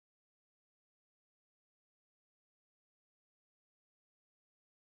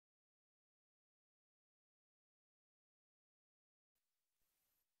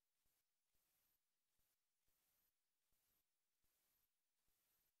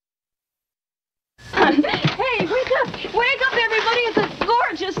on. Hey, wake up. Wake up, everybody. It's a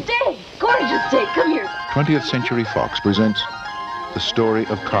gorgeous day. Gorgeous day. Come here. 20th Century Fox presents the story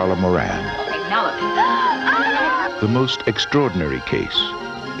of Carla Moran. Okay, now look. The most extraordinary case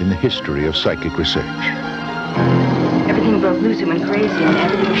in the history of psychic research. Everything broke loose. It went crazy, and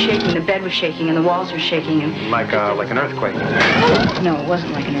everything was shaking. The bed was shaking, and the walls were shaking, and... Like an earthquake? No, it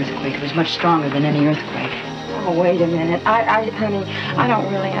wasn't like an earthquake. It was much stronger than any earthquake. Oh, wait a minute. Honey, I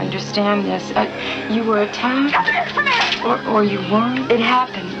don't really understand this. You were attacked? Come here. Or you weren't? It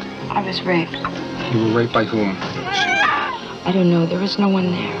happened. I was raped. You were raped by whom? I don't know. There was no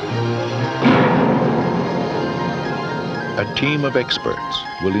one there. A team of experts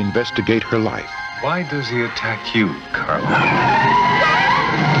will investigate her life. Why does he attack you, Carla?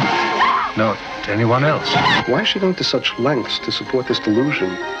 No, to anyone else. Why is she going to such lengths to support this delusion?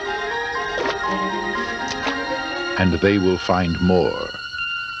 And they will find more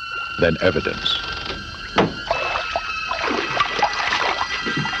than evidence.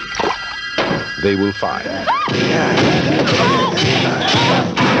 They will find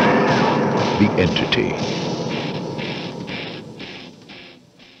the entity.